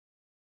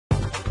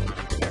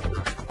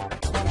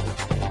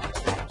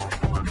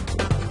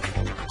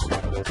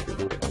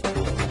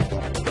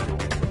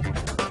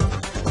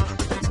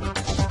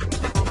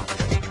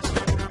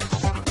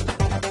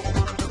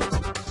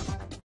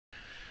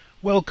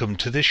Welcome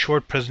to this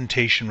short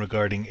presentation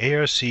regarding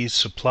ARC's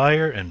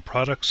Supplier and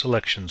Product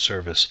Selection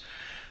Service.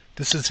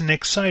 This is an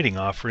exciting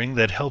offering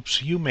that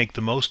helps you make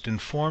the most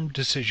informed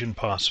decision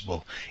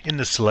possible in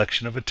the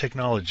selection of a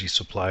technology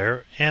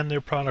supplier and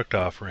their product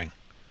offering.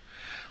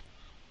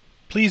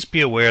 Please be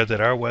aware that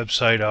our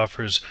website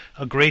offers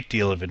a great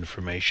deal of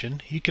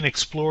information. You can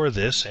explore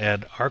this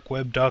at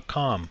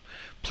arcweb.com.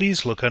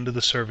 Please look under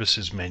the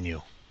Services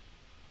menu.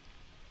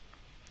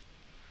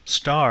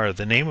 STAR,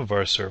 the name of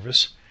our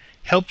service,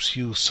 helps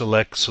you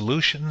select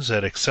solutions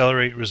that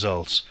accelerate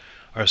results.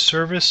 Our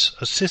service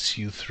assists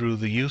you through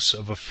the use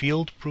of a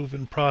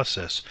field-proven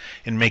process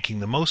in making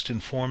the most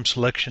informed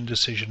selection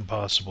decision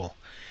possible.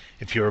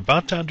 If you're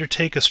about to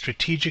undertake a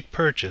strategic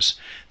purchase,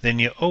 then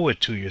you owe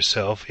it to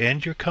yourself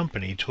and your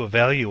company to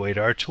evaluate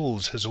our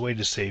tools as a way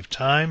to save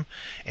time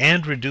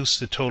and reduce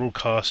the total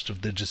cost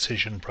of the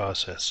decision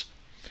process.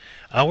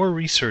 Our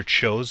research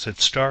shows that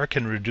STAR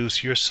can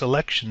reduce your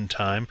selection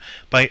time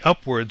by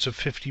upwards of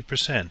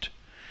 50%.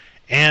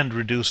 and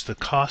reduce the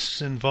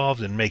costs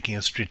involved in making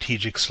a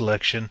strategic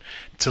selection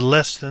to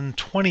less than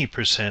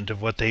 20%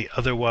 of what they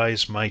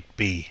otherwise might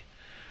be.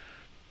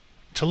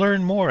 To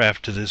learn more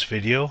after this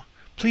video,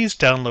 please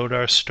download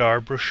our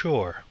STAR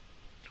brochure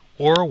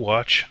or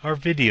watch our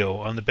video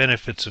on the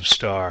benefits of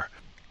STAR.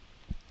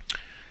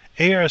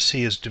 ARC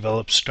has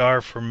developed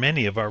STAR for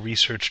many of our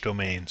research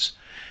domains.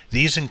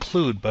 These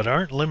include, but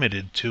aren't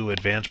limited to,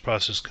 advanced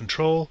process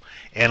control,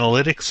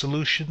 analytic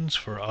solutions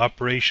for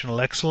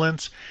operational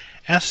excellence,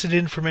 asset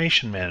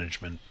information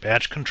management,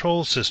 batch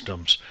control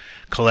systems,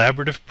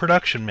 collaborative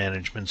production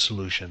management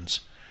solutions,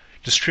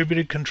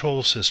 distributed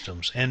control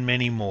systems, and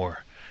many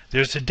more.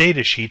 There's a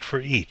data sheet for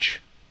each.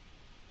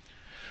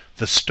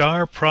 The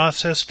STAR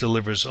process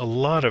delivers a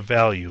lot of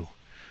value.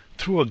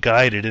 Through a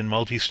guided and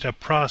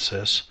multi-step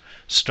process,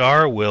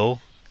 STAR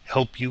will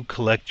help you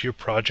collect your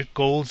project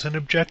goals and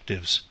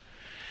objectives,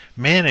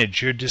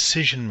 manage your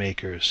decision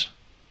makers.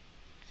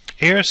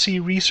 ARC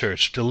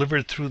research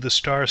delivered through the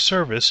STAR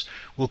service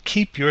will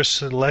keep your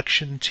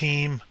selection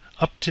team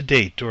up to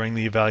date during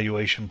the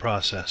evaluation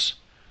process.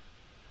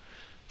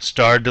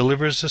 STAR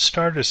delivers a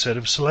starter set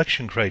of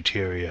selection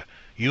criteria.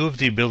 You have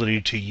the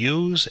ability to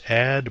use,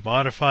 add,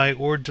 modify,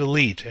 or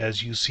delete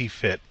as you see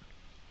fit.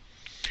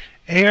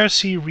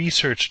 ARC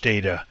research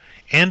data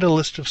and a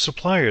list of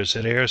suppliers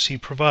that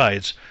ARC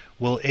provides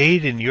will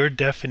aid in your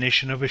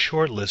definition of a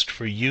shortlist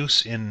for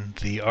use in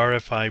the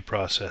RFI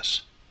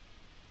process.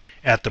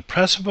 At the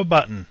press of a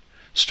button,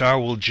 STAR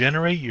will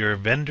generate your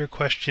vendor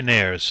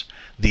questionnaires,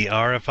 the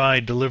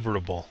RFI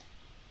deliverable.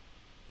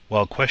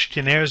 While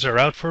questionnaires are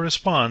out for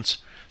response,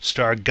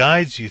 STAR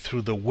guides you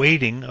through the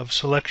weighting of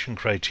selection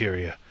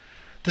criteria.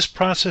 This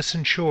process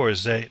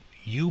ensures that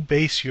you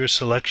base your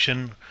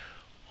selection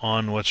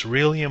on what's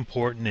really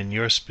important in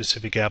your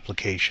specific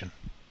application.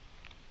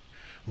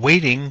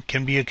 Weighting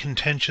can be a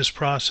contentious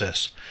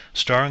process.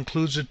 STAR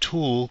includes a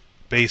tool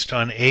based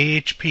on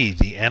AHP,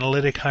 the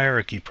Analytic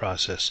Hierarchy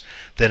Process,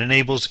 that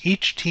enables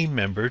each team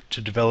member to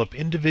develop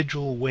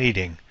individual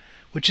weighting,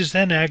 which is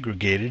then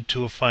aggregated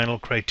to a final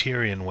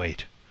criterion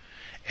weight.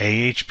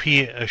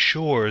 AHP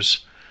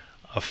assures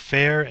a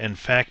fair and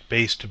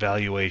fact-based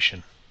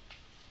evaluation.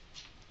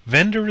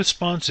 Vendor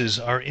responses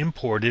are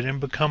imported and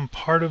become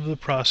part of the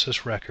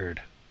process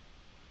record.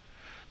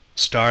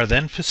 STAR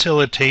then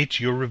facilitates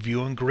your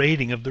review and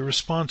grading of the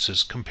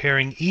responses,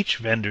 comparing each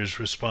vendor's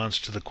response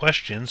to the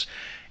questions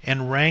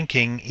and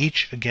ranking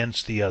each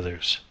against the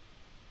others.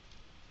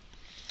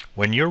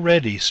 When you're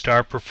ready,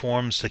 STAR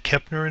performs the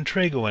Kepner and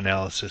Trago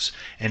analysis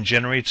and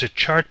generates a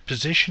chart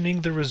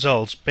positioning the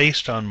results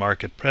based on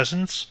market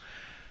presence,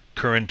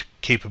 current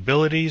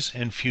capabilities,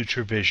 and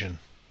future vision.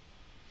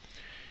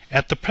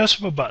 At the press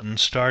of a button,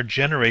 STAR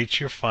generates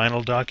your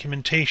final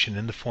documentation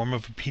in the form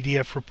of a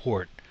PDF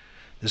report.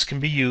 This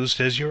can be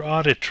used as your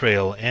audit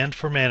trail and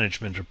for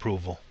management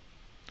approval.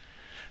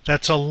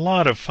 That's a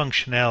lot of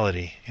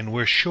functionality, and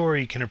we're sure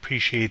you can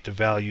appreciate the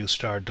value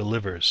STAR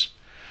delivers.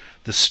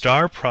 The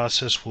STAR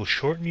process will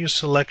shorten your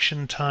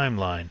selection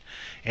timeline,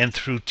 and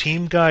through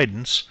team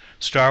guidance,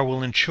 STAR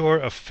will ensure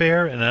a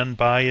fair and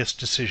unbiased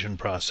decision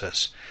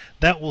process.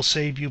 That will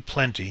save you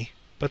plenty,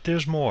 but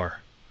there's more.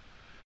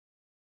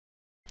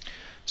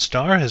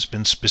 STAR has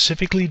been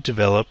specifically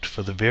developed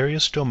for the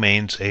various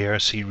domains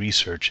ARC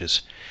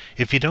researches.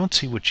 If you don't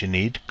see what you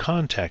need,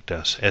 contact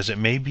us, as it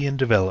may be in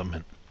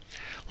development.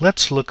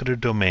 Let's look at a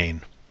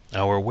domain.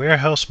 Our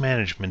warehouse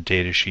management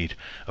datasheet,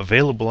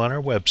 available on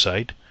our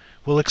website,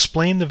 will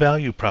explain the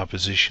value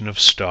proposition of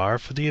STAR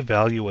for the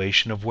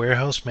evaluation of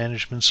warehouse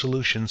management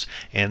solutions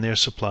and their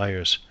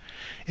suppliers.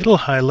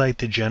 It'll highlight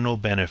the general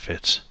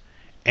benefits,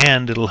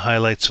 and it'll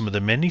highlight some of the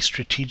many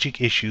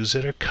strategic issues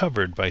that are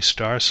covered by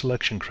STAR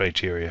selection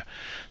criteria,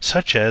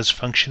 such as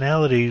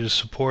functionality to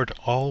support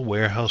all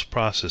warehouse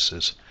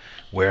processes,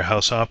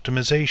 warehouse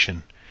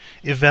optimization,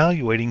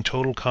 evaluating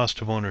total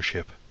cost of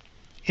ownership,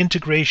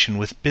 integration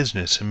with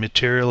business and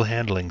material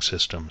handling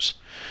systems,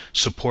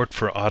 support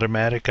for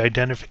automatic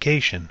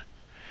identification,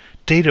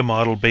 data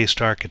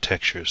model-based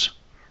architectures,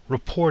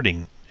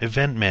 reporting,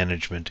 event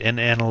management, and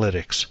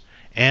analytics,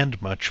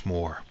 and much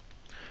more.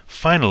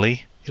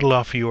 Finally, it'll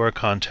offer you our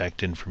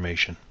contact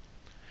information.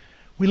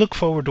 We look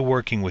forward to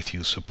working with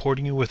you,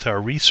 supporting you with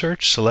our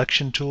research,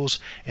 selection tools,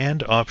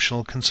 and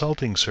optional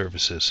consulting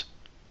services.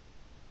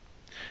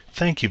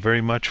 Thank you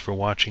very much for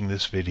watching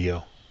this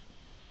video.